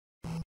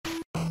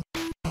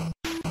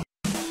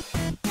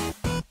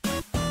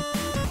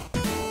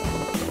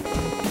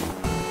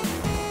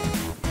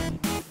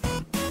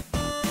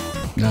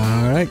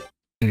Alright,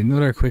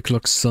 another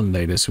Quicklook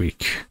Sunday this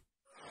week.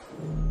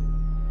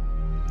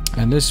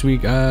 And this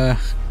week, I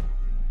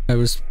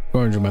was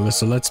going through my list,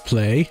 so let's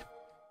play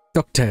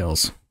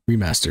Ducktales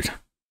Remastered.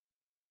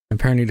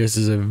 Apparently this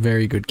is a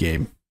very good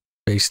game,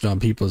 based on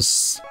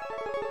people's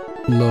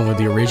love of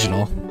the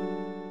original.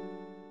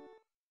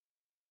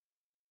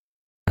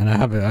 And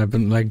I've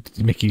been like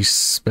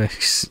Mickey's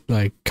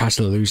like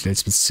Castle Illusion,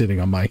 it's been sitting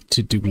on my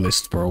to-do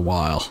list for a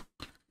while.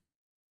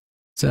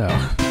 So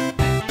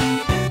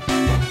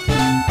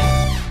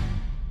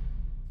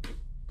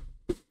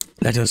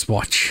let us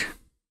watch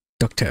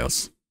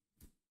Ducktales.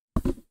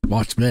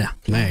 Watch me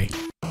play.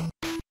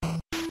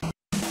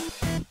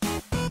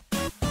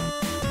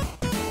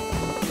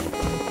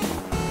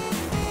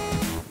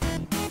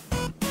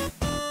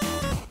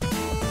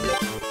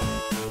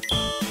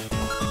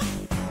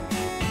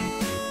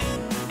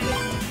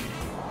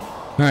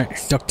 Alright,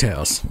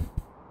 Ducktales.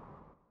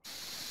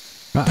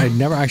 I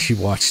never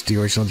actually watched the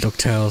original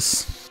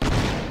Ducktales.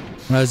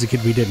 When I was a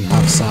kid, we didn't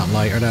have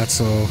satellite or that,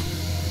 so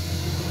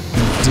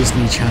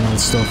Disney Channel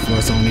stuff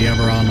was only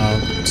ever on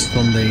a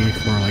Sunday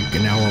for like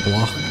an hour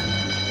block.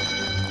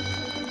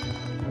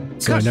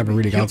 So I never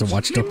really got to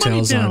watch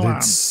Ducktales on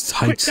its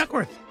height. Quick,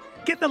 Duckworth,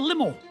 get the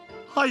limo.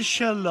 I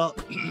shall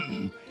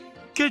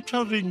get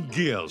her in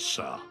gear,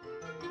 sir.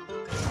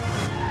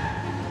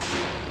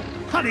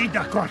 Hurry,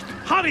 Duckworth,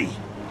 hurry!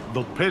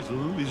 The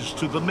pedal is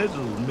to the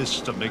middle,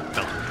 Mr.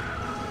 McDuck.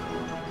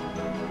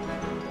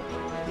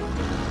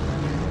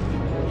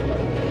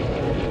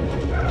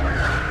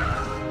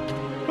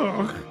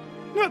 Oh,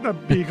 not the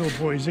Beagle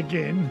Boys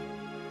again.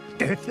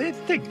 If they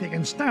think they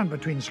can stand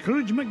between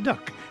Scrooge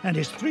McDuck and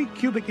his 3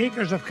 cubic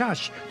acres of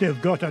cash,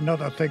 they've got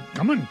another thing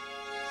coming.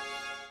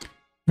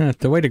 Yeah,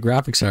 the way the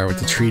graphics are with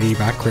the 3D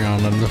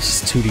background and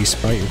this 2D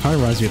sprite, it kind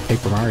of reminds me of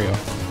Paper Mario.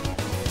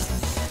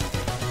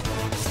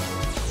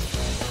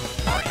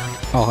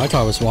 Oh, I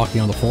thought I was walking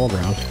on the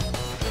foreground.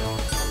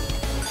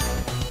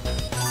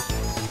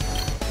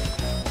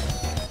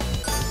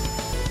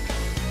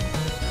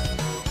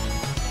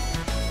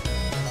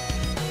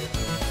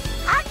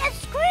 Uncle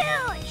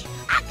Scrooge!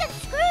 Uncle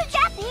Scrooge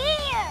up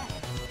here!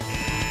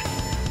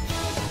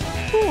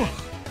 Oh,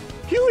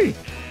 Huey!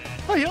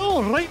 Are you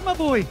all right, my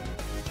boy?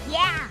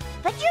 Yeah,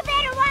 but you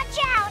better watch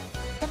out!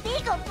 The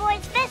Beagle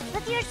Boys messed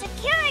with your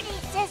security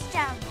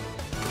system!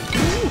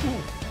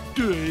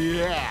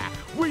 Yeah,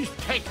 we've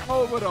taken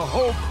over the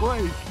whole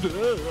place.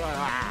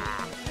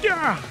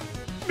 Yeah,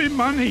 me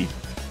money.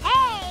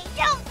 Hey,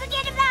 don't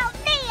forget about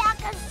me,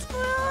 Uncle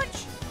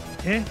Scrooge!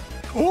 Eh?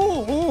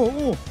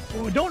 Oh,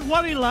 don't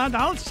worry, lad,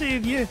 I'll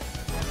save you.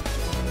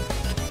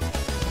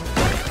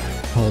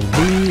 Hold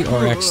B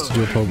or X to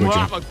do a pogo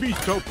jump. Mama, be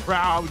so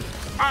proud.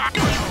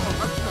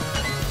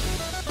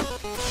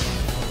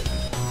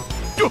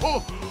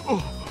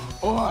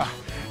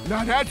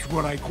 Now that's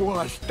what I call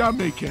a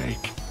stomach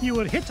ache. You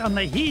were hit on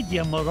the head,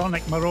 you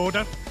moronic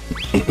marauder.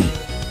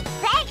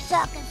 Thanks,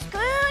 Uncle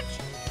Scrooge!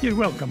 You're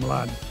welcome,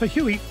 lad. But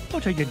Huey,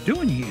 what are you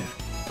doing here?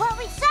 Well,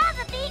 we saw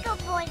the Beagle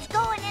Boys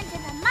going into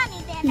the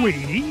money bin.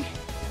 We?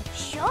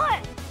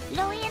 Sure,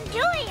 Louie and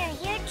Dewey are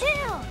here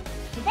too.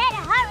 You better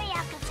hurry,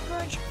 Uncle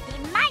Scrooge. They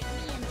might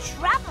be in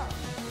trouble.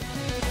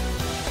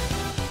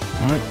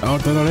 Alright,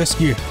 out to the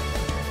rescue.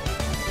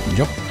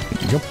 Jump,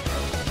 jump.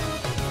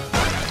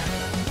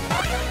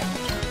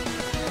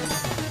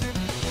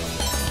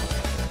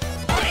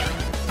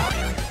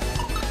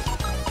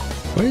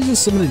 Why does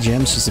some of the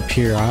gems just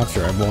appear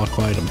after I walk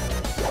by them?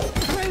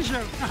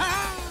 Treasure!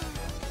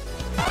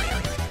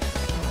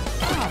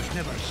 I've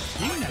never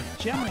seen a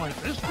gem like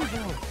this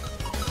before.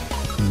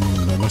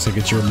 That looks like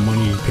it's your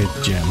money pit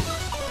gem.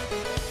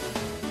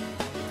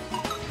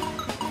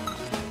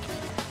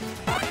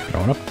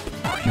 Going up?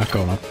 Not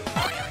going up.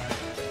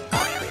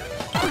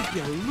 Would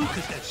you look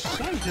at the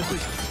size of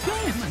this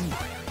diamond?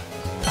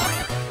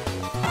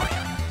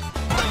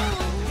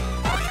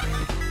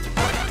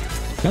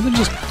 Can't they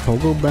just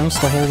pogo bounce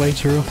the whole way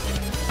through?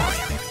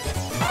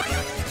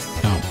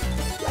 No.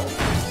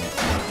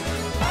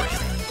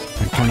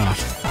 I cannot.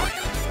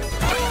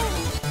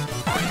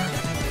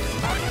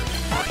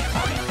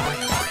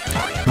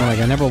 No, like,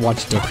 I never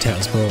watched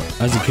DuckTales,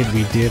 but as a kid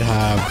we did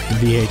have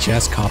the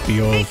VHS copy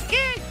of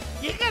Kid,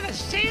 you got a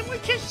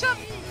sandwich or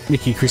something?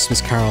 Mickey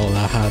Christmas Carol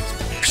that had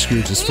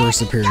Scrooge's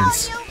first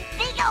appearance. Let me go,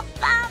 you big old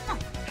bum!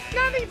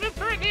 Not even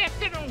for an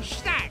afternoon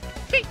snack.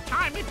 Big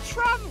time in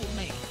trouble,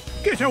 me.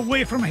 Get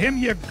away from him,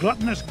 you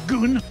gluttonous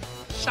goon!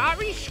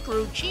 Sorry,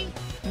 Scroogey.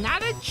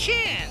 Not a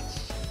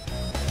chance.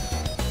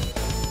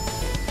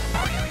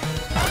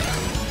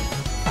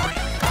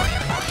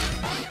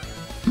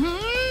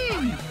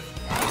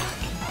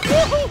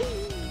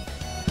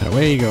 And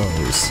away he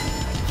goes.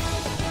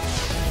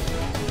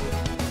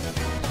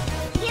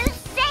 You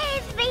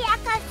saved me,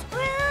 Uncle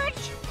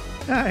Scrooge!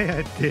 Aye,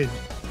 I did.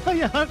 How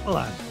you hurt,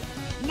 lad?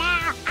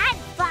 Nah, I'm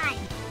fine.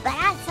 But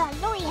I saw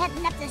Louie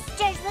heading up the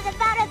stairs with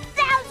about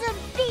 1,000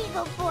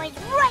 Beagle Boys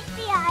right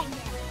behind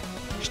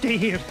him. Stay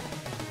here.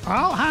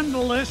 I'll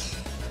handle this.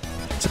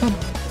 Stop.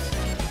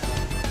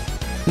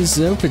 This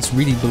outfit's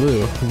really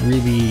blue,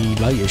 really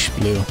lightish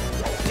blue.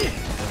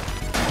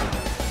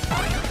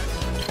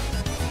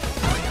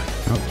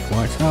 Oh,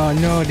 what? Oh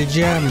no, the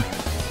gem!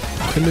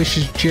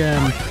 Delicious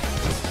gem!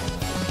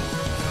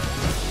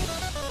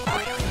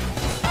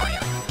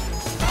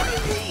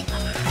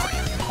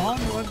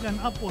 Onward and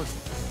upward.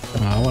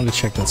 I want to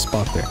check that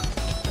spot there.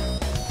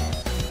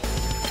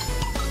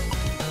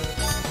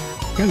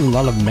 Getting a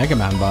lot of Mega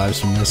Man vibes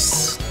from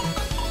this.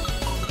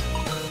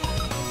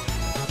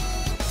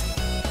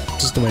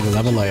 Just the way the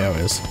level layout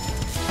is.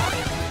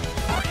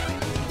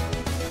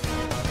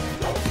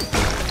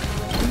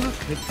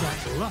 Look at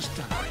that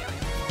luster.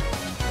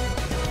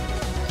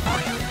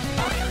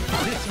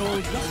 This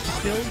old duck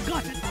still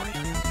got it.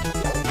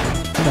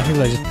 What the hell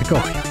did I just pick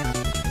up?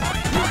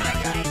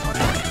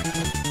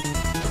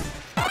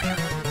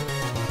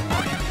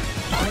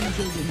 $1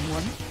 billion,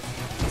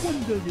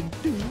 $1 billion,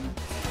 $2.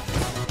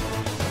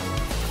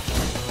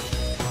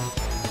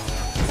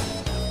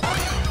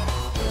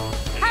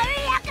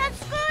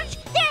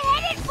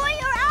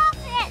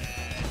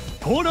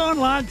 Hold on,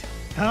 lad.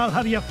 I'll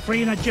have you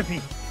free in a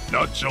jiffy.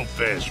 Not so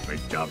fast,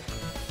 McDuck.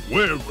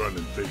 We're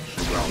running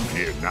things around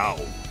here now.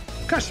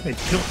 Cuss me,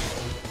 Duck.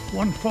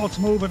 One false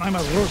move and I'm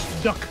a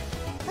roast duck.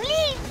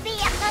 Leave me,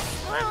 Uncle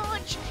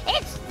Scrooge.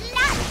 It's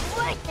not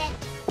worth it.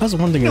 That's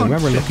one thing I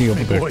remember looking up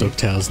my about boy.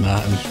 DuckTales and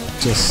that, and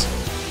just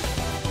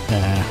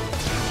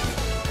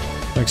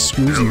like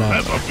Scrooge You'll and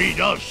that. never beat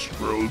us,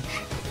 Scrooge.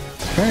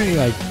 Very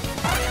like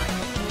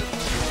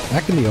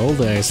back in the old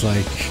days,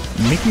 like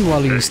Mickey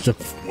Wally used to.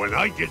 When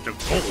I get the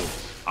gold,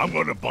 I'm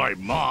gonna buy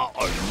Ma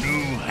a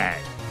new hat.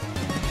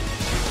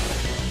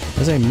 I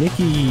was saying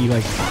Mickey,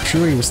 like,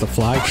 sure he was the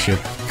flagship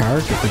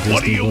character for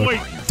What are Disney, you but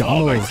waiting for,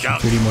 Donald McDuck?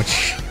 pretty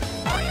much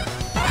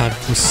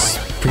was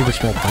pretty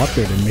much more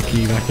popular than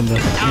Mickey back in the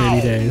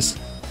early days.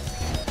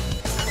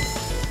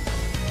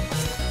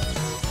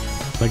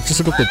 Like, just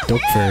look up the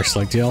Duck first,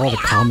 like, all the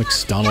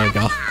comics Donald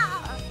got.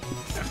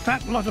 A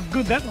fat lot of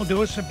good that'll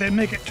do us if they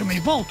make it to me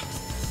vault.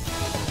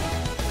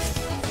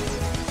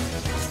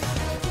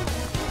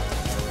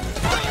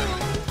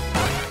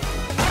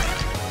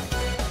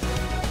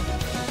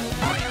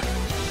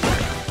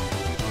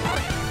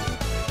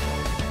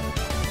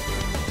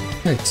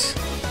 Right.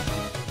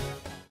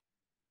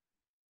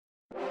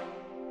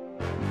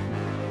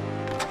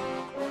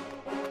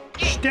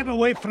 Step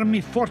away from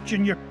me,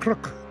 fortune, you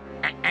crook.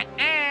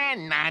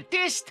 Not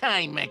this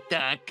time,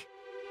 McDuck.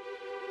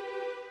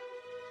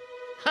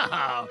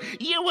 Oh,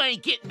 you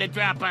ain't getting the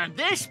drop on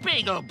this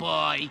Beagle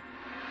Boy.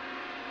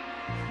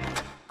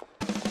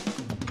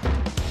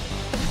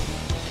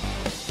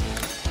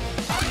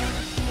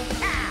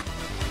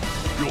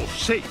 Your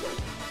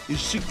safe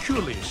is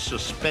securely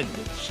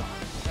suspended, son.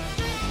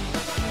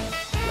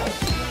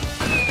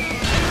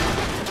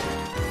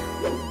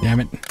 Damn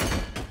it.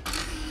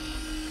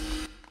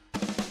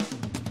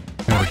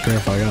 Gotta be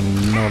careful, I got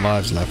no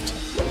lives left.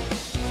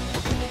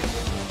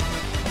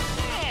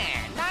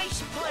 Yeah,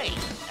 nice play.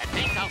 I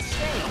think I'll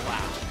stay a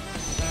while.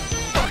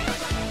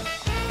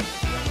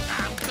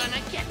 I'm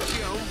gonna get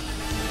you.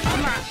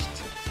 Blast.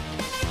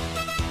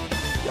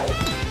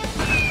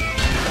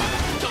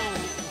 Oh,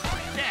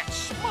 that's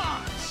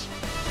smart.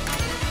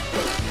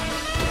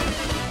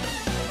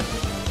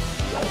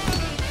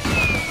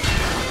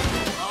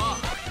 Oh,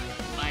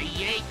 my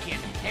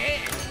aching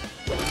head.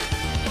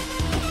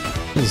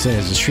 What does it say?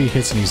 Is the street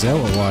hits and he's out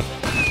or what?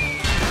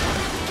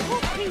 Who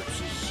keeps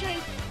his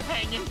safe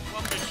hanging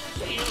from the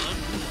ceiling?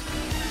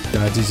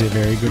 That is a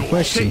very good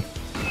question.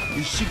 Safe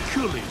is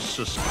securely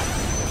suspended.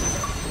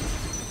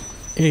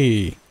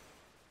 Hey.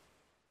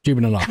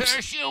 Juvenile ops.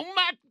 Curse you,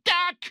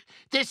 McDuck!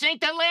 This ain't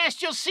the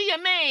last you'll see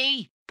of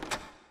me!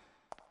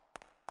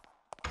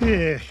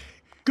 Yeah,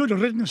 good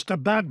riddance to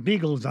bad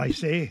beagles, I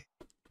say.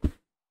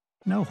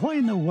 Now, why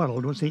in the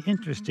world was he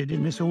interested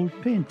in this old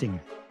painting?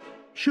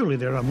 Surely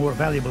there are more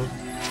valuable...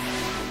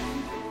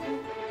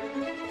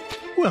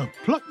 Well,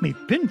 pluck me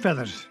pin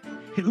feathers.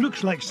 It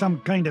looks like some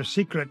kind of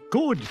secret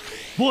code.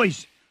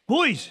 Boys!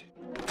 Boys!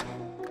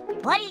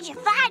 What did you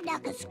find,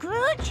 Uncle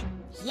Scrooge?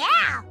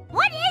 Yeah,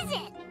 what is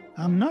it?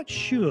 I'm not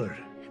sure,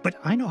 but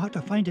I know how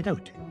to find it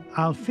out.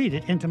 I'll feed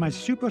it into my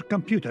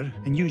supercomputer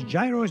and use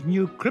Gyro's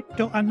new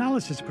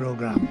crypto-analysis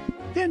program.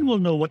 Then we'll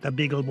know what the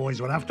Beagle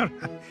Boys were after.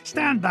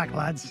 Stand back,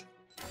 lads.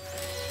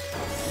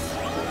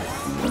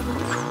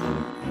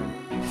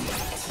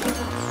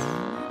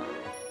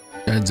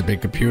 That's a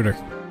big computer.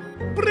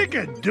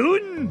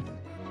 Brigadoon!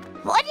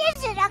 What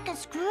is it, Uncle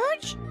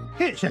Scrooge?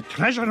 It's a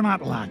treasure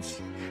map,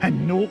 lads.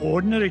 And no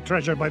ordinary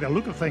treasure by the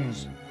look of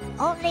things.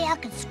 Only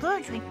Uncle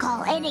Scrooge would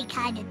call any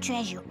kind of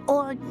treasure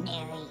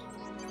ordinary.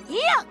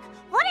 Look!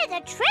 One of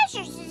the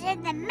treasures is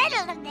in the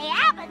middle of the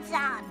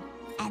Amazon.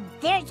 And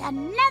there's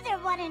another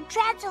one in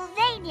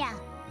Transylvania.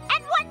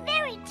 And one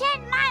buried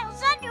 10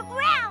 miles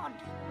underground.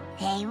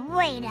 Hey,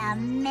 wait a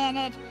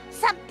minute.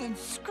 Something's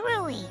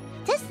screwy.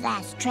 This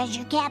last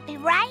treasure can't be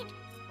right.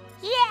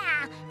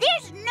 Yeah,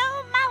 there's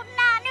no mountain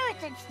on Earth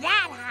that's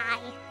that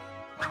high.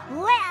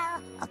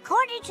 Well,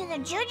 According to the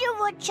Junior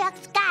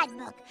Woodchuck's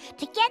guidebook,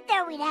 to get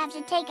there we'd have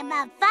to take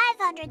about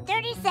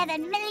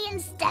 537 million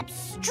steps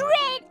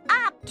straight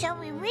up till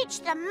we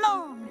reach the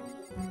moon.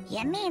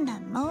 You mean the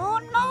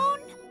moon?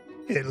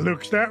 It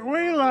looks that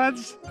way,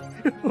 lads.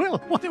 Well,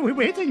 what are we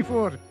waiting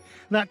for?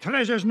 That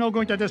treasure's not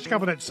going to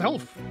discover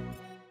itself.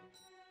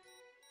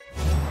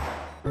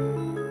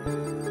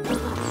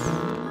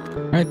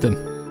 Right then.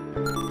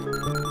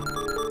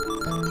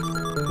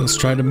 Let's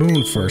try the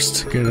moon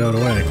first. Get it out of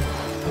the way.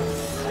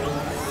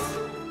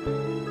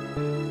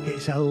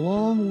 It's a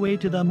long way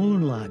to the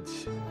moon,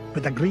 lads.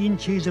 But the green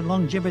cheese of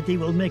longevity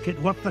will make it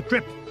worth the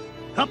trip.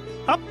 Up,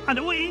 up, and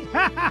away!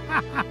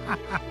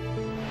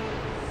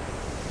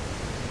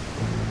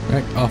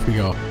 Right, off we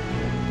go.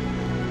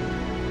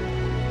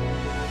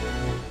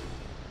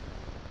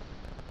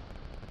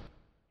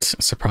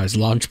 Surprised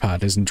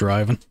Launchpad isn't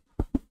driving.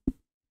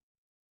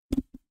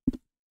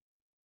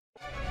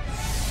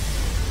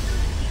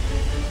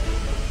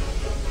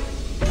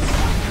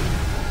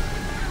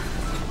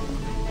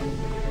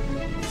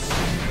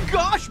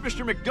 Gosh,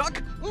 Mr.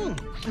 McDuck!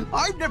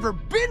 I've never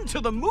been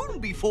to the moon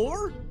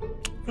before!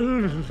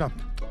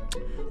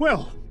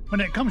 Well,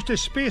 when it comes to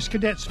space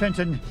cadets,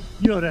 Fenton,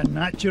 you're a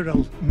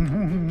natural.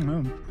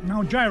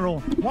 Now, Gyro,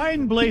 why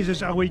in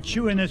blazes are we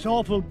chewing this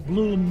awful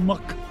blue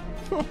muck?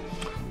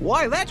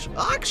 Why, that's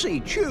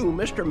Oxy-Chew,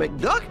 Mr.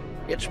 McDuck.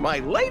 It's my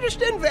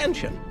latest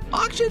invention,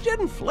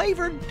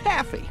 oxygen-flavored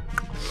taffy.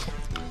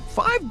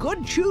 5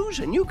 good chews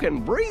and you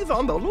can breathe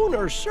on the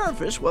lunar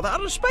surface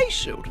without a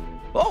spacesuit.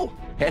 Oh,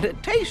 and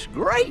it tastes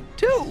great,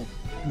 too.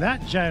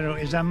 That, Gyro,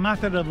 is a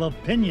matter of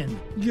opinion.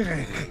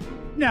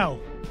 Now,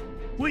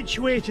 which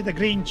way to the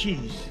green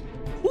cheese?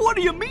 What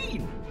do you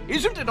mean?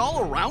 Isn't it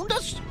all around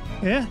us?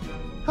 Yeah?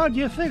 How do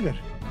you figure?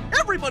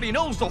 Everybody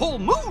knows the whole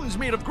moon's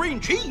made of green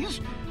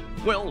cheese.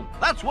 Well,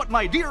 that's what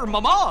my dear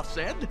mama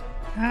said.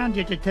 And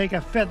you could take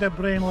a feather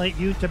brain like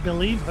you to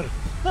believe her.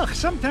 Ugh,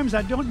 sometimes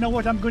I don't know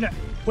what I'm gonna...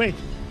 Wait,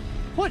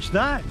 what's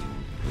that?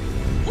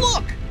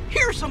 Look,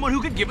 here's someone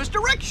who could give us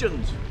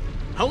directions.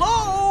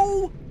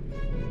 Hello?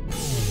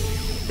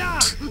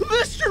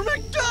 Mr.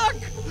 McDuck!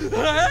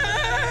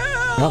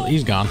 Well,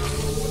 he's gone.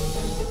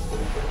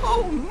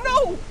 Oh,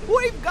 no!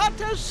 We've got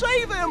to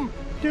save him!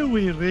 Do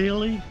we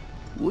really?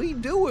 We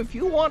do if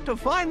you want to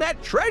find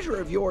that treasure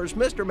of yours,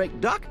 Mr.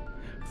 McDuck.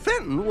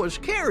 Fenton was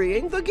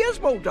carrying the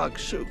Gizmo Duck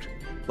suit.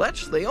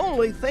 That's the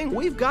only thing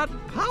we've got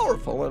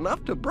powerful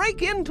enough to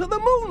break into the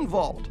moon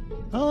vault.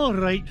 All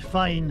right,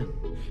 fine.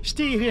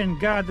 Stay here and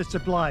guard the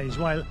supplies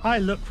while I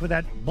look for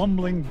that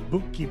bumbling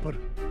bookkeeper.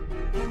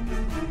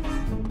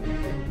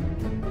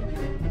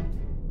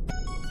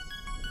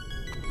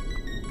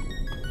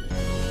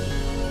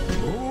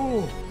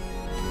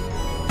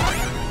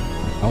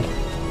 Oh,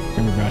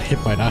 never got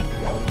hit by that.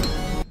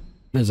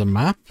 There's a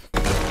map?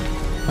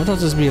 I thought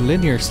this would be a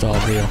linear style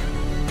deal.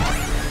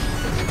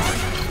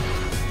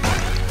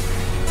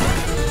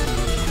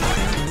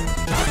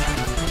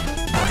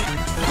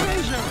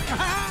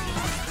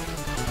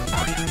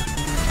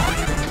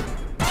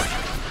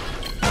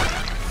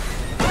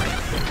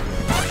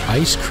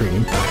 Ice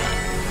cream?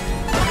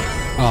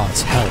 Oh,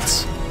 it's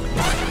health.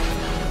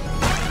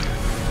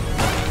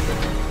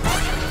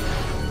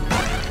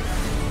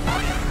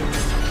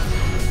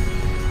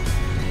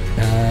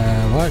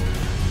 What?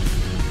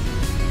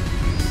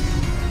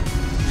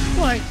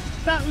 Why,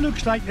 that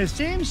looks like the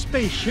same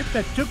spaceship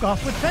that took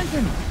off with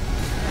Fenton.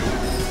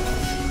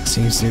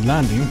 Seems to be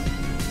landing.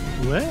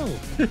 Well,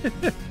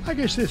 I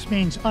guess this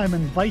means I'm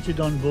invited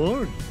on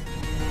board.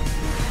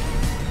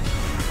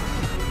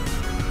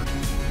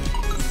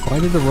 Why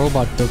did the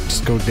robot duck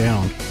just go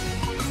down?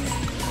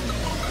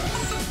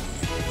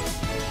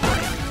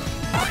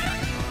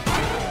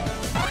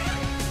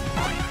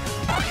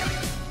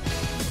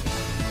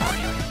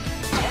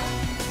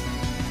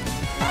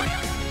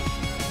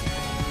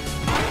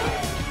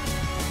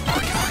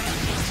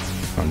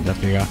 I'm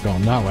definitely not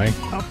going that way.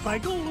 Up I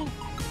go.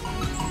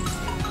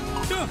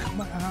 Ugh,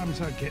 my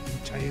arms are getting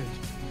tired.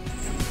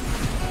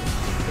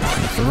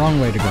 That's the wrong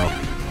way to go.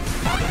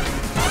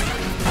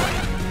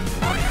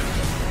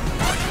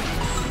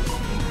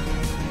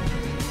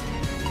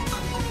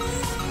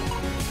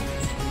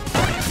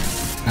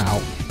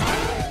 Ow.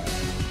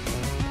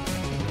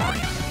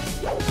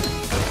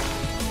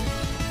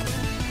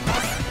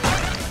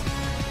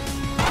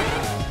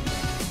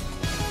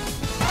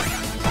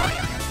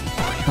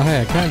 Oh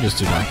hey, I can just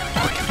do that.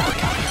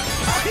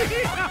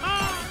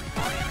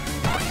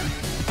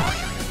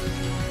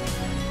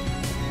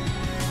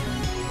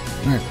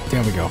 Alright,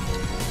 there we go.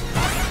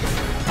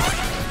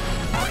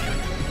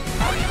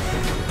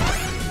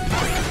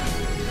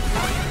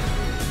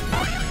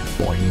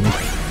 Boing,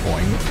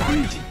 boing.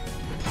 Easy.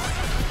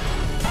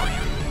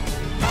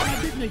 I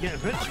didn't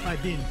get rich by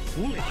being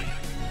foolish.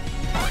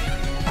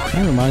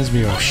 That reminds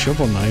me of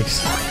Shovel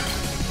Knight.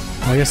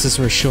 I guess this is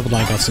where Shovel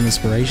Knight got some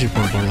inspiration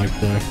from, for like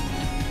the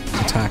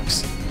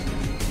attacks.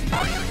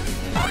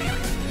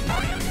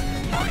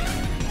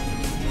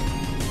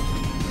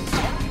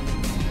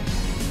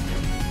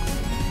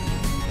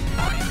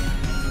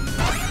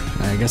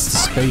 I guess the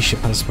spaceship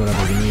has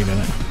whatever we need in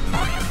it.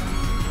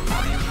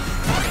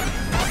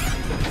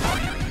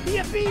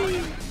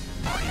 Yippee!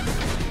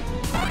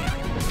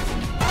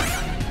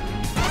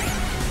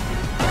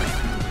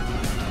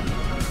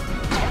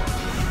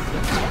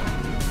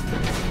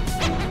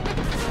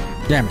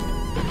 Damn it.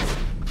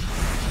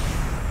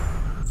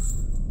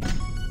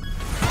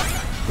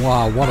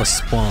 Wow, what a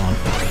spawn.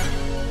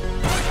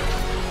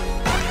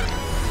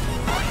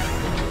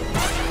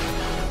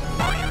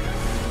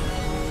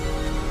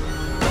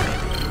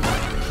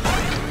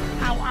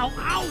 Ow, ow,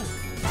 ow!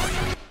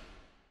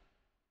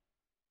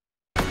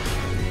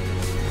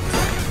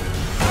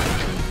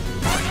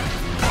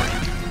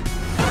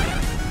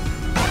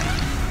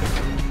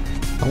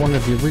 I wonder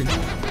if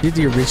did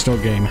the original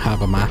game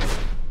have a map?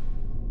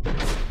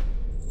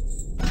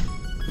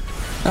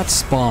 That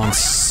spawn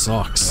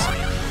sucks.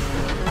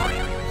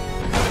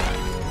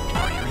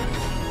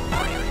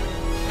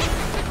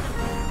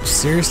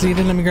 Seriously, you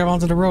didn't let me grab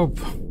onto the rope.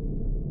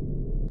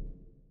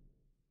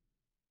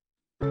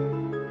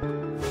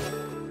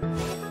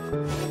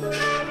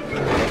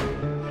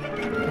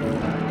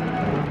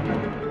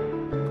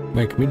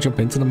 Wait, can we jump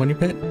into the money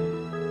pit?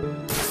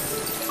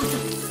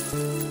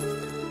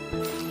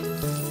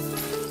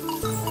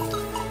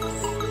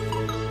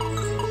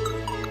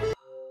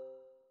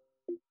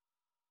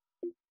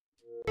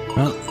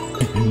 Well,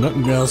 if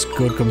nothing else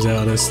good comes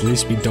out of this, at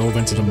least we dove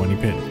into the money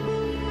pit.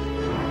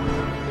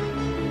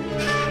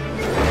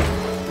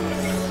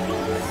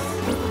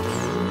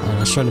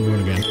 Let's try the moon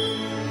again.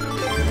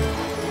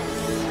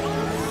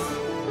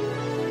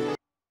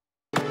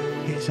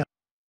 It's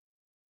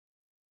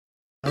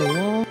a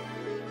long...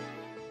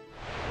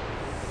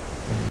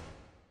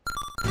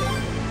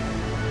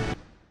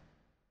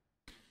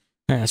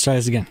 Alright, let's try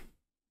this again.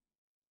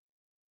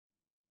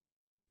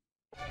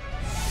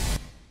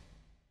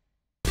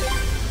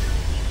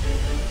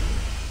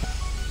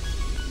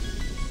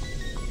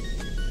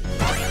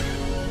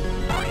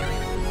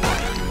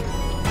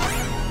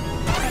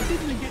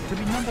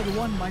 Number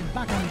one by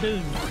back and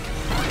down.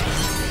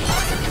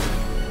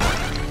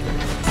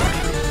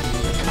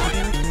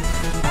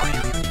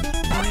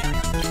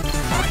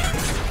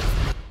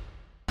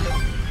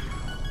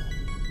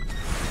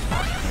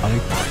 I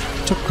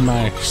took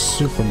my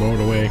super mode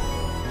away.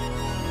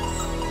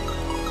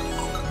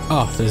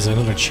 Oh, there's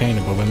another chain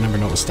above. I never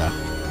noticed that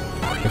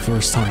the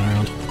first time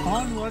around.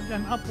 Onward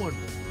and upward.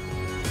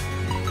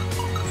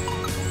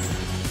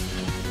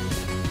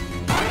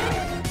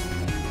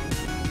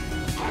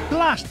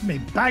 Blast me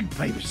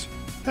bagpipes!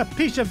 A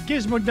piece of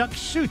Gizmo Duck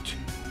suit!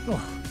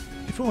 Oh,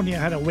 if only I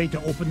had a way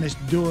to open this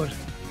door.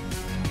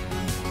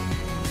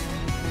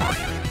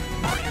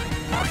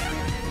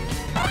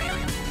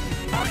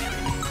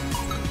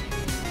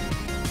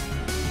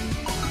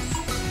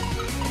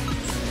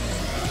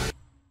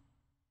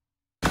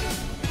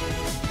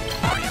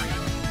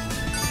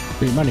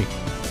 Free money.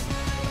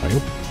 I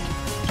hope.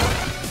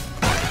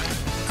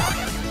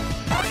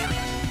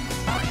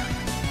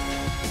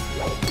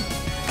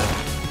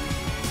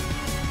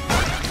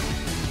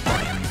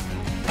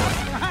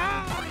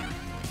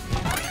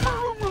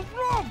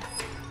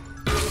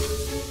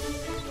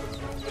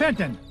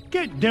 Fenton,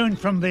 get down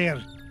from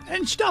there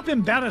and stop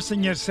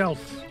embarrassing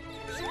yourself.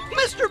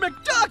 Mr.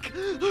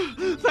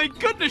 McDuck! Thank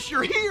goodness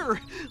you're here!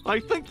 I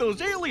think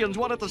those aliens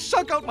wanted to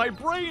suck out my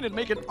brain and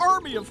make an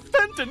army of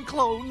Fenton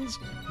clones!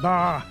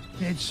 Bah,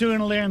 they'd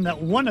soon learn that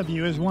one of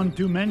you is one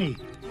too many.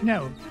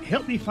 Now,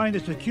 help me find a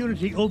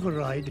security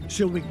override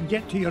so we can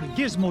get to your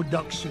Gizmo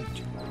Duck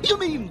suit. You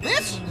mean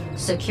this?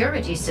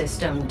 Security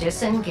system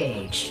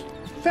disengaged.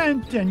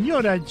 Fenton,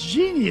 you're a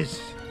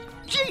genius!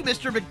 Gee,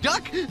 Mr.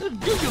 McDuck,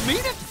 do you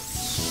mean it?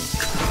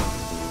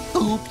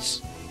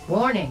 Oops.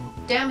 Warning,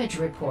 damage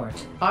report.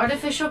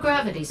 Artificial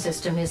gravity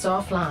system is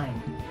offline.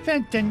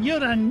 Fenton,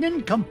 you're a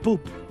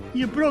nincompoop.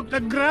 You broke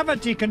the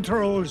gravity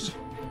controls.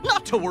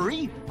 Not to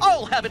worry,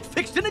 I'll have it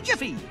fixed in a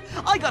jiffy.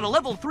 I got a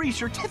level 3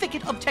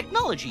 certificate of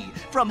technology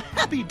from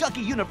Happy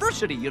Ducky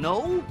University, you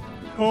know.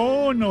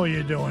 Oh, no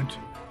you don't.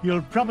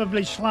 You'll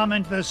probably slam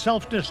into the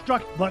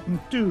self-destruct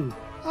button too.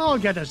 I'll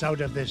get us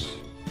out of this.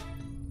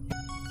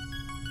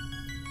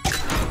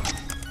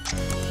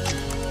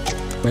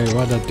 Wait,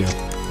 what'd that do?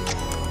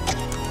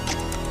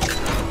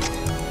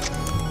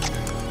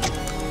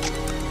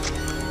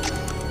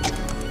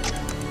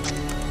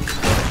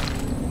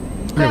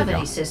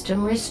 Gravity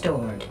system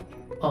restored.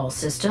 All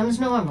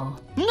systems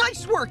normal.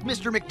 Nice work,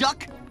 Mr.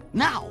 McDuck.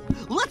 Now,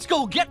 let's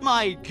go get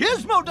my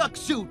Gizmo Duck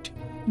suit.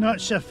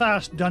 Not so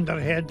fast,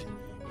 Dunderhead.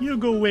 You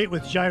go wait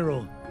with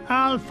Gyro.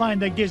 I'll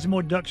find a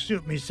Gizmo Duck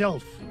suit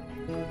myself.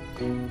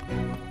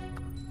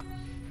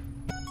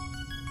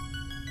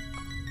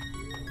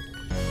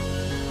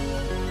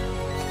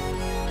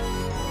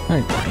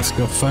 Alright, let's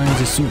go find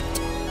the suit.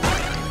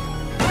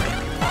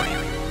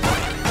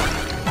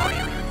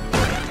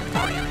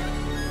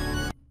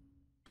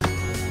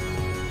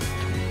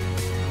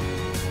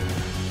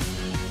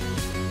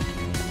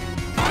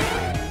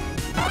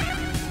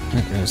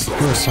 Alright, there's the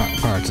first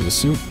part of the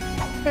suit.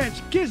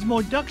 It's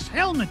Gizmo Duck's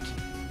helmet.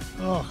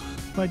 Oh,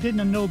 If I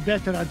didn't know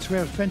better, I'd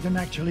swear Fenton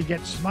actually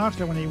gets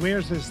smarter when he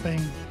wears this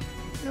thing.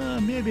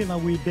 Maybe I'm a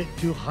wee bit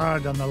too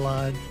hard on the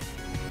lad.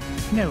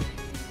 Now,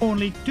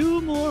 only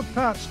 2 more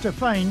parts to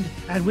find,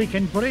 and we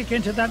can break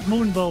into that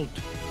moonbolt.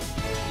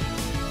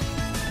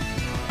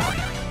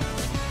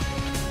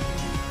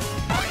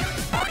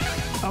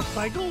 Up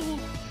I go.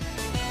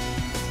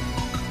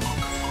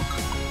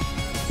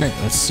 Right,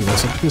 let's see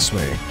what's up this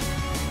way.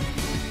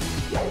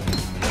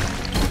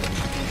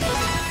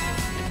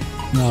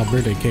 No,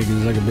 birthday cake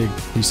is like a big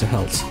piece of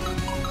health.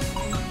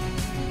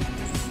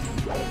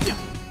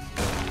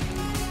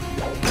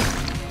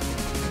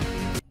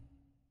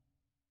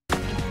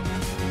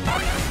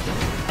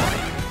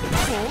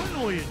 Oh,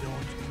 no you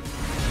don't.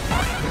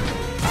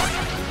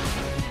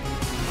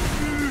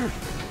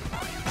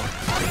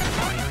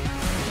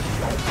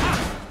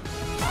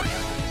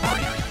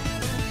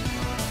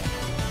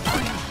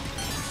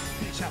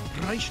 It's a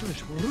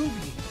priceless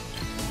ruby.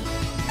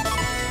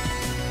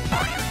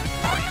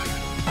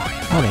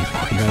 Oh, then.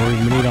 We got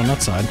everything we need on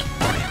that side.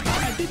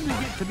 I didn't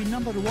get to be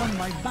number 1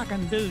 by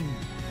backing down.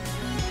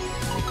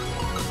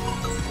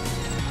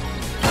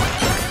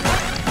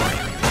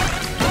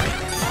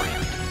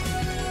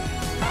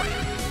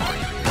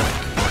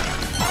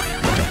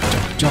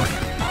 Jump.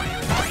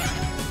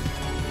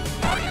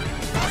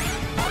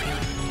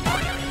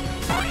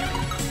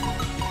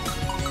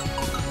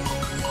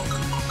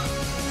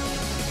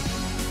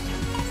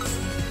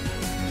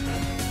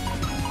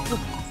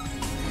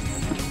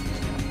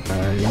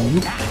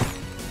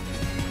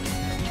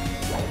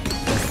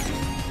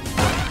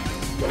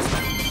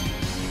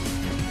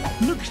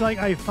 Looks like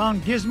I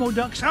found Gizmo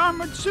Duck's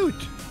armored suit.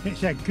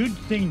 It's a good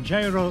thing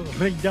Gyro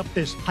rigged up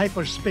this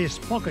hyperspace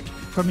pocket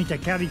for me to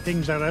carry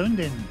things around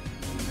in.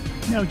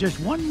 Now just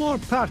 1 more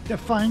part to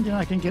find and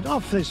I can get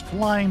off this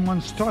flying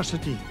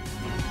monstrosity.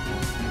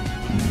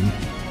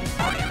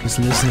 Just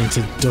listening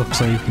to Duck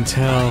so you can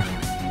tell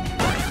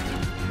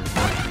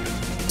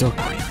Duck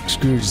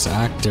Scrooge's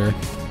actor.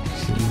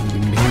 You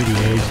can hear the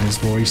age in his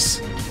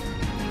voice.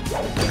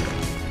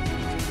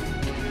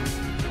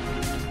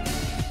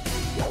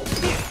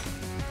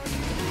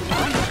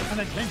 An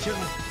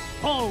adventurer,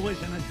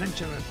 always an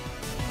adventurer.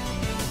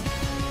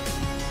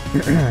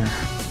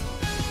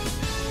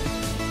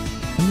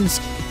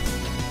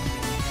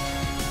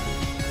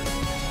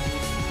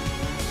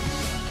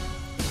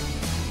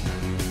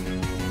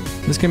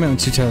 This came out in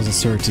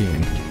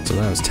 2013, so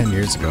that was 10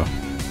 years ago.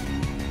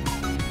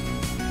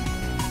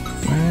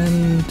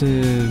 When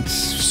did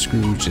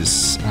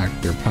Scrooge's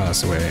actor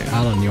pass away?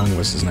 Alan Young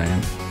was his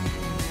name.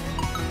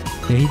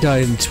 Yeah, he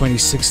died in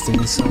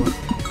 2016, so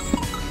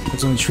it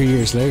was only 3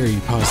 years later he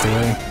passed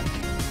away.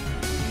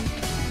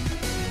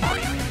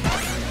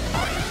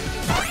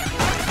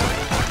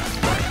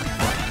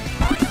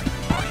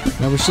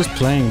 I was just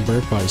playing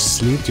Burt by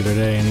Sleep the other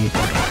day, and he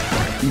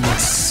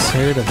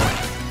heard of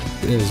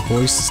his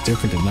voice is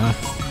different than that.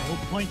 No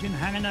point in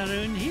hanging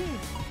around here.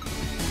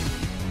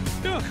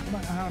 Ugh,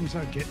 my arms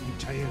are getting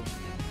tired.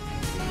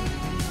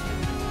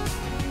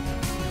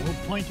 No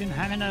point in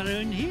hanging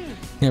around here.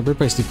 Yeah, Burt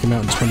by Sleep came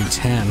out in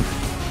 2010.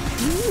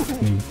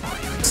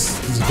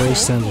 His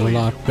voice sounded a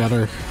lot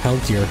better,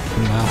 healthier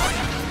than that.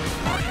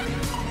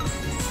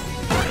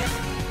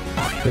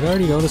 Did I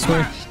already go this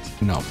way?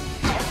 No.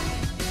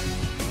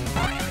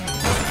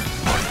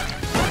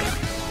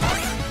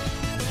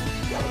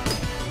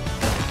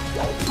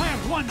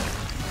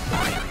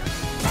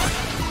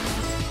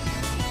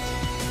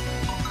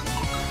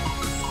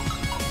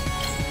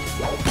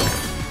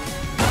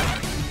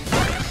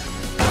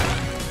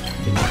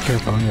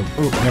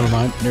 Oh, never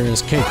mind. There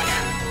is cake.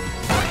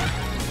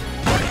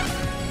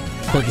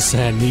 But the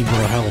sad need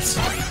more health.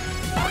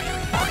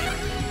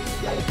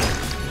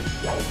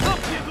 Up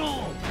you go!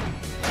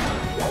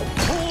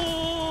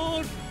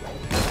 Forward!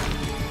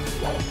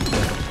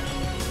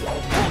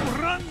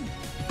 Run!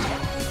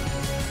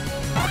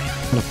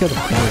 Look at the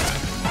belt.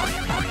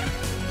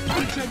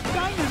 It's a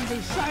diamond the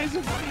size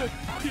of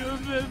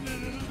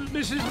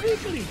Mrs.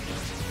 Beagle.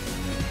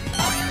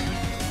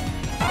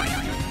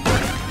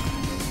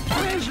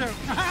 Treasure!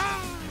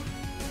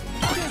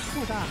 Just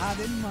what I had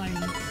in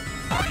mind.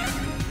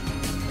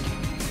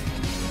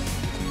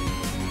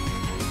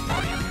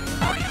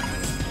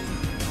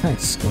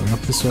 Nice, going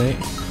up this way.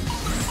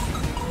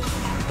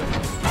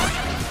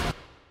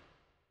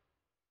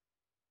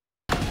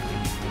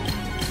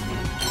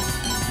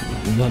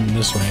 Nothing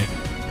this way.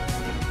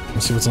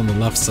 Let's see what's on the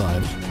left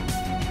side.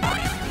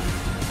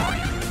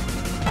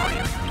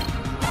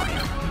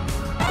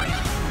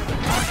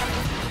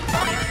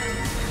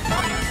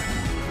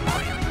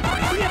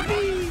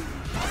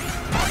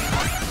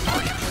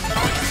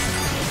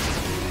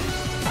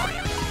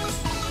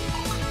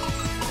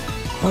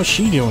 What's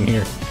she doing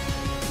here?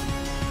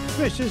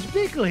 Mrs.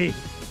 Beagle,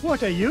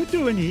 what are you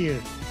doing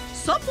here?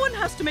 Someone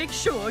has to make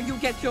sure you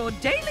get your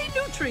daily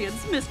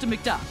nutrients, Mr.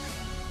 McDuck.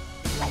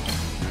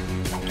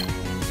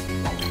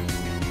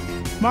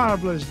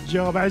 Marvelous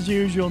job as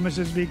usual,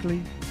 Mrs. Beagle.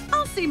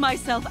 I'll see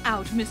myself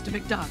out, Mr.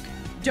 McDuck.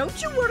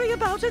 Don't you worry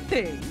about a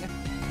thing.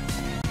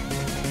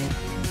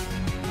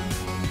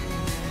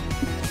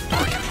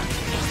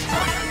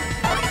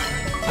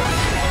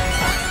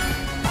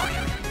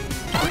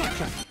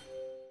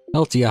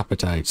 Healthy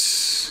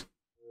appetites.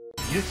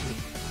 I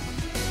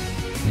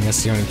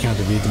guess you only count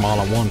to eat them all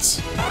at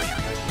once.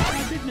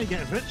 I didn't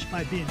get rich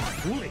by being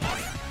foolish.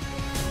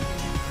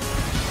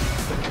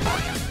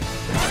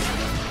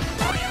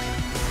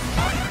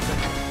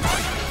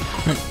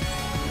 Right.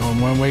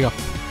 Going one way up.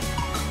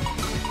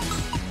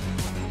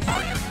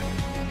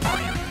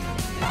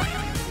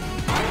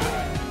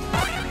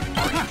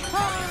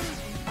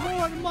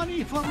 More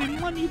money for me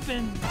money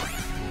bin.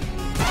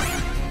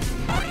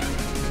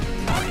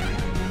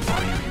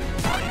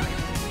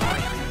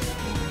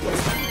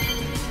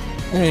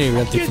 Hey, we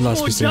got the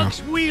philosophy serum.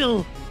 Duck's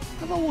wheel.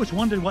 I've always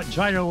wondered what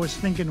Gyro was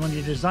thinking when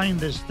he designed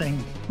this thing.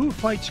 Who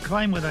fights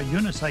crime with a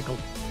unicycle?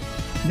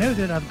 Now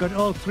that I've got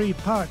all three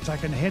parts, I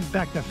can head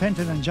back to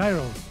Fenton and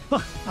Gyro.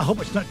 Well, I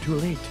hope it's not too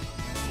late.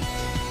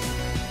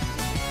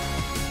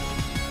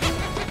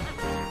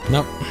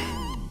 Nope.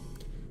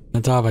 I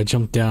thought if I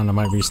jumped down, I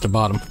might reach the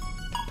bottom.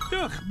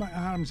 Ugh, my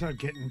arms are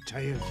getting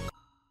tired.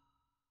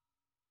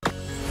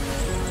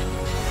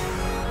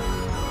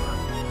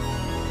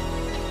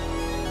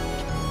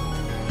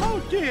 How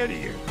dare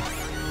you?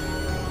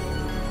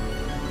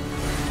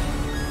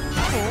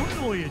 Oh,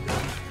 no you don't.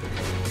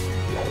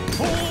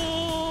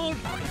 Hold!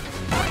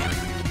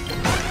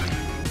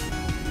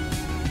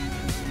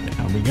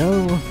 There we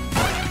go.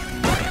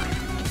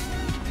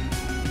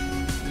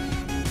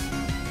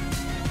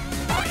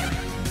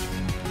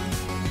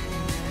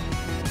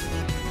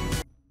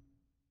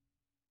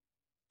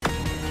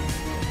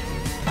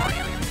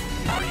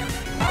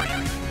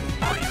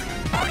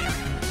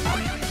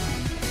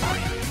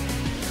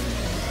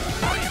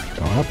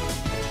 Going up.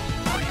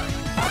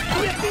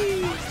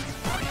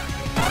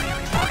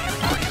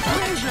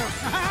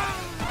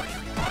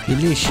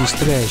 Delicious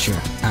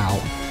treasure. Ow.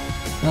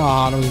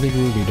 Oh, there was a big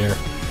ruby there.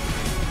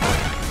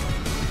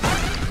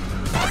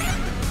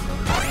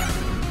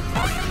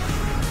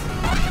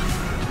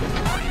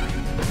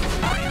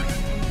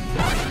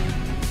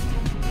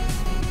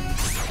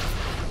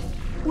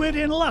 We're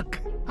in luck.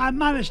 I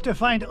managed to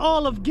find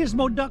all of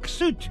Gizmo Duck's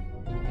suit.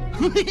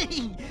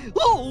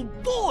 Oh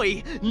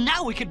boy!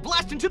 Now we could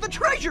blast into the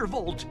treasure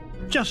vault!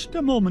 Just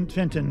a moment,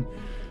 Fenton.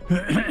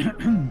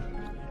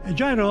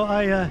 Gyro,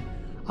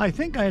 I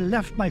think I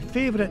left my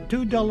favorite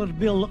 $2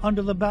 bill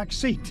under the back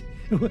seat.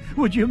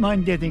 Would you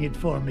mind getting it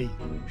for me?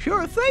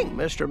 Sure thing,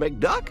 Mr.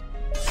 McDuck.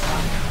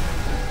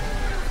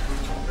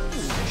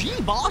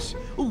 Gee, boss,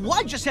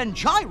 why'd you send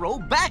Gyro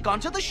back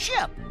onto the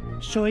ship?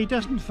 So he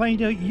doesn't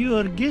find out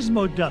you're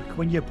Gizmo Duck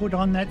when you put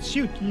on that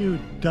suit, you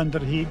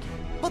dunderhead.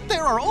 But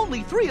there are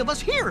only 3 of us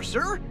here,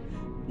 sir.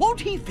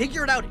 Won't he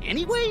figure it out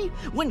anyway,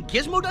 when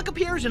Gizmo Duck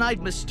appears and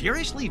I've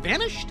mysteriously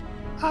vanished?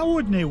 I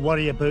wouldn't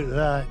worry about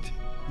that.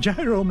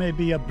 Gyro may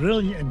be a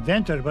brilliant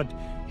inventor, but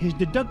his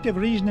deductive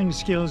reasoning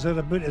skills are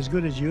about as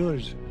good as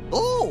yours.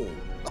 Oh!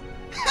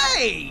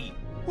 Hey!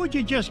 Would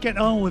you just get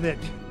on with it?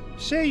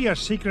 Say your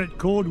secret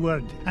code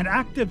word and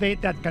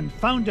activate that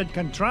confounded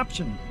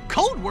contraption.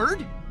 Code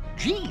word?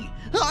 Gee,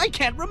 I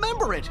can't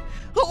remember it.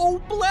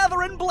 Oh,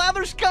 blather and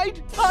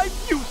blatherskite, I'm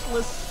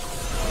useless.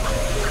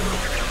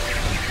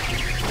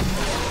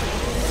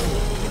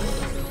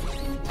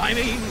 I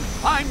mean,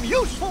 I'm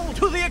useful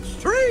to the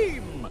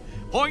extreme.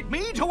 Point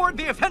me toward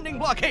the offending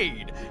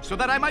blockade, so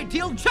that I might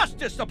deal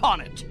justice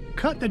upon it.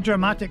 Cut the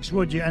dramatics,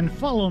 would you, and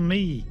follow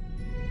me.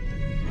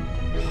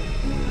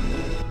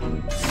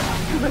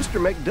 Mr.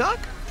 McDuck?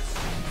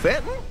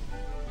 Fenton?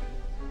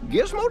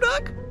 Gizmo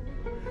Duck?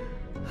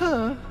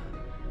 Huh.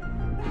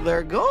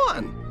 They're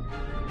gone.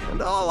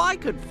 And all I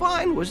could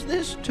find was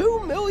this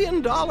 $2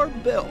 million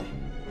bill.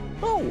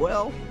 Oh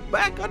well,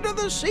 back under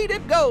the seat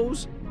it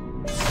goes.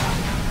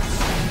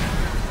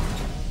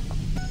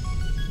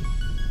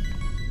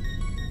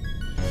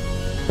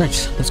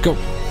 Right, let's go.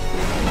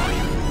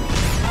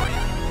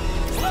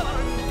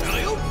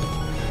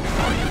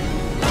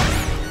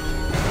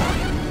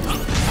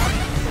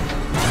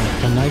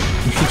 And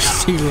you're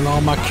stealing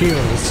all my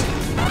kills.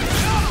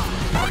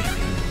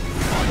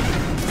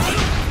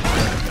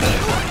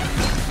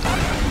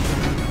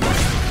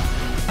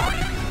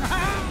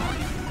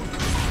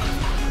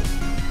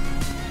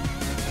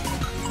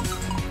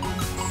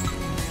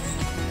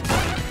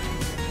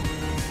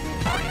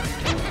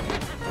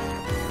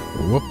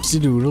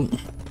 Whoopsie doodle.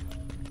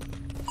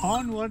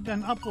 Onward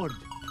and upward.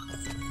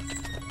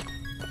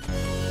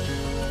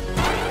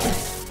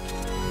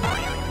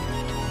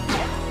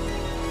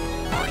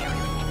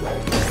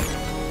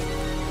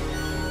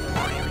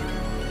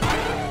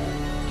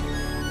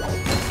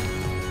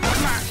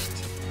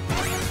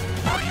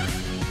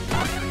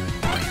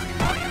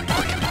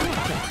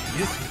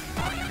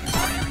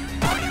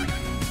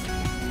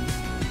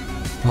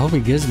 I hope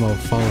Gizmo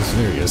falls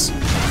serious.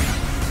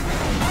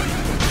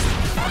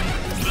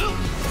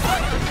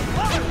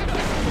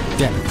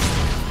 Damn it.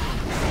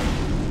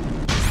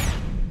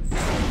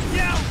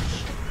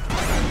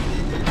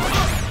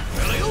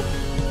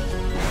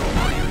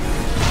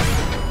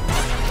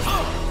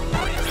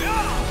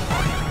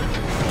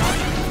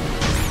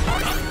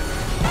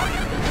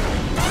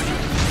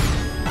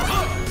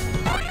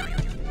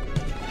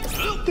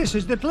 This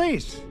is the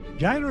place.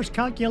 Gyro's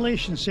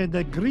calculations said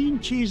the green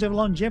cheese of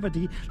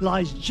longevity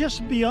lies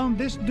just beyond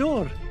this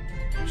door.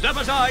 Step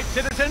aside,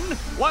 citizen,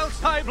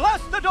 whilst I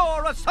blast the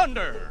door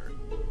asunder.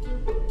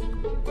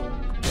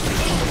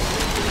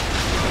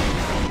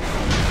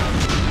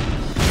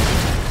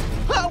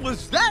 How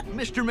was that,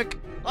 Mr.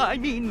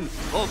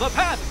 Oh, the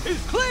path is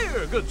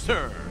clear, good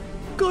sir.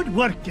 Good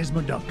work,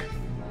 Gizmo Duck.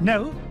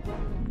 Now,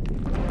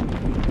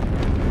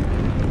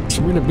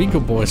 where the Beagle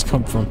Boys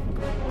come from?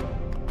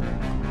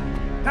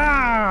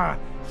 ah,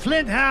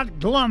 Flintheart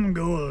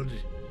Glumgold.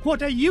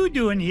 What are you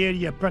doing here,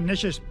 you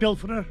pernicious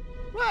pilferer?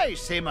 Why,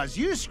 same as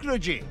you,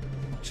 Scroogey.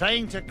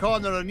 Trying to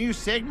corner a new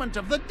segment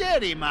of the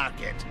dairy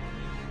market.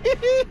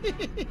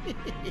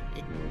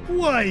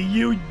 Why,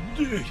 you...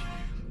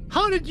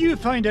 How did you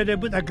find out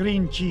about the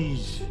green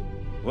cheese?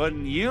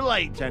 Wouldn't you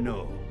like to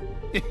know?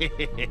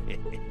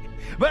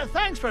 But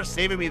thanks for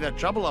saving me the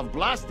trouble of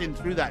blasting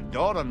through that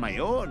door on my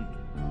own.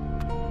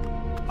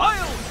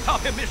 I'll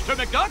stop him, Mr.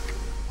 McDuck!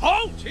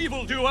 Halt,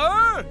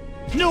 evildoer!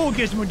 No,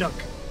 Gizmo Duck.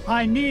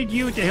 I need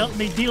you to help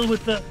me deal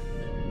with the...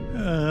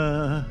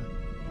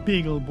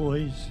 Beagle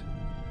Boys.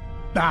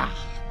 Bah!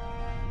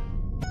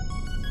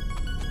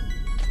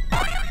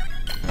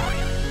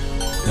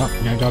 No,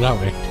 I got that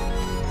way.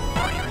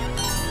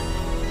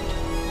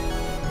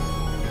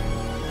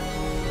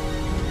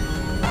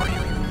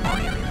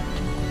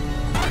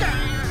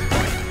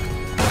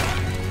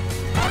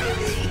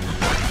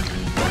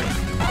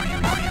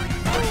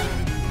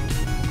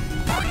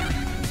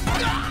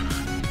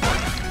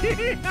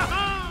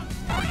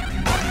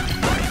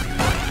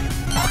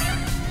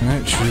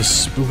 Alright, to the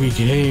spooky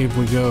cave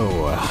we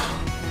go.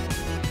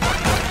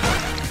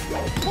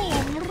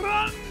 Home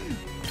run!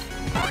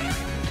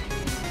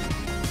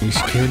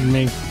 He's kidding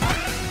me.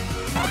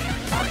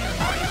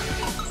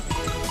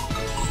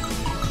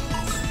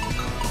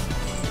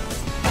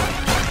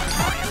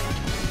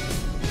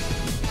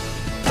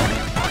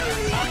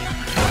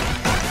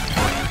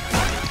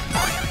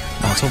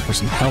 Let's hope for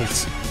some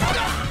health.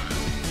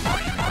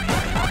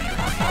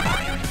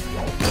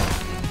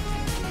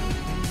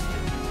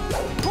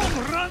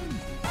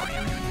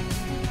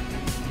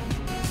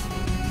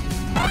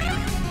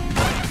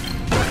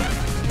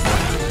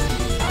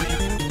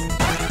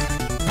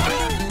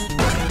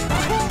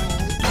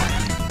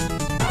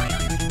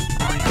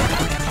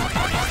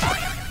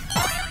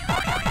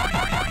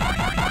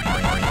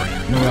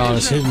 Look at all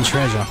this hidden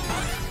treasure.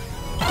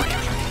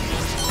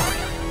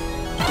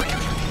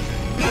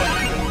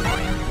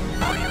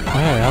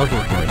 Hey, that'll go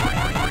good.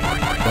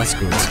 That's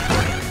good.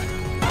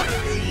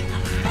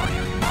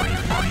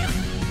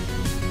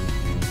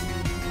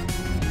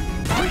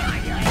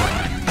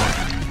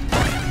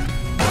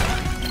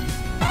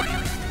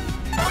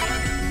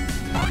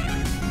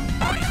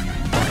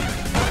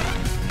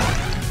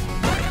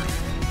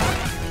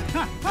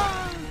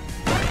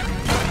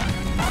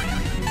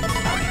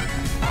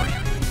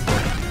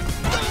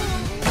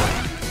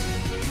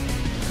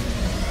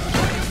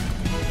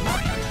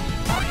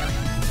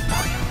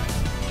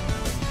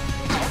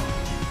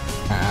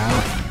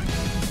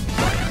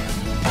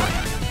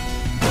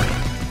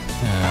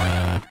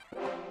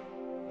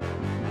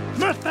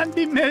 And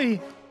be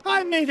merry.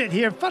 I made it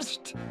here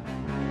first.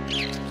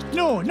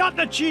 No, not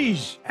the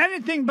cheese.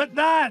 Anything but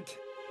that.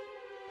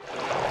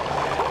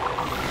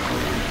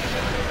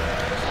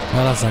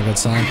 Well, that's not a good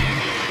sign.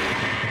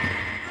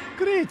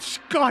 Great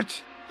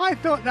Scott! I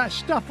thought that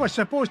stuff was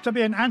supposed to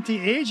be an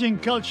anti-aging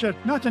culture,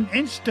 not an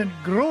instant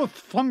growth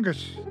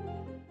fungus.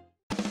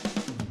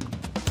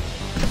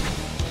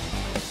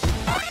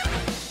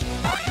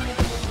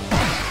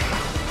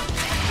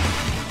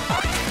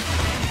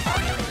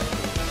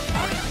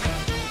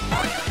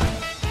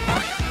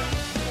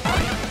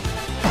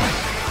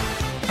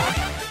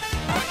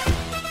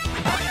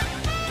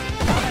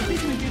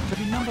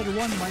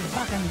 One my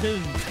back and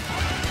down.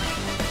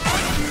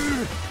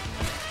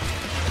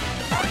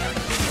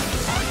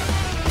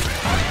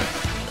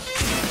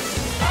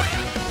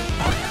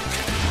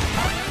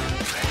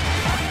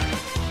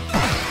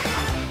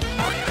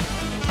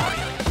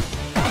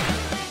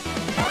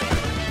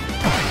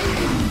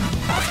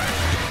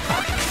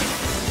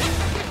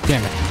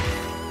 Damn it.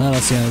 Well,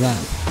 that's the end of that.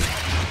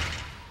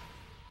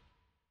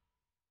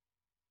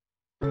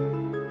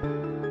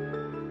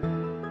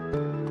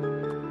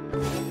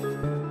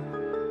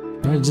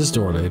 Why is this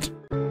door late?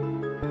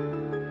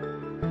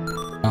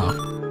 Ah.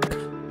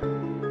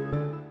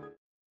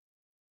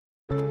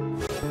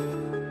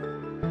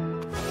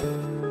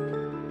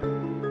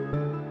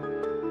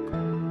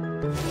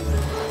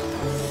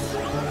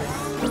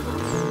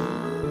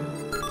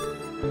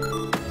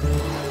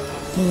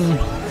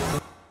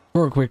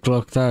 For a quick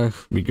look, that would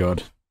be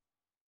good.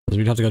 Because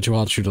we'd have to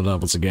go through the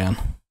levels again.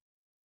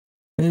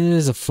 It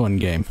is a fun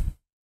game.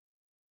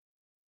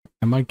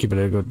 I might give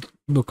it a good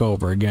look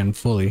over again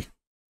fully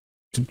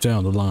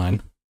down the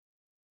line.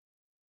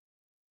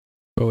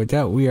 But with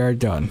that, we are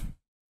done.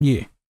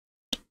 Yeah.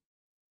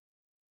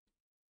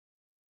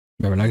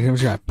 Remember, like and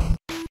subscribe.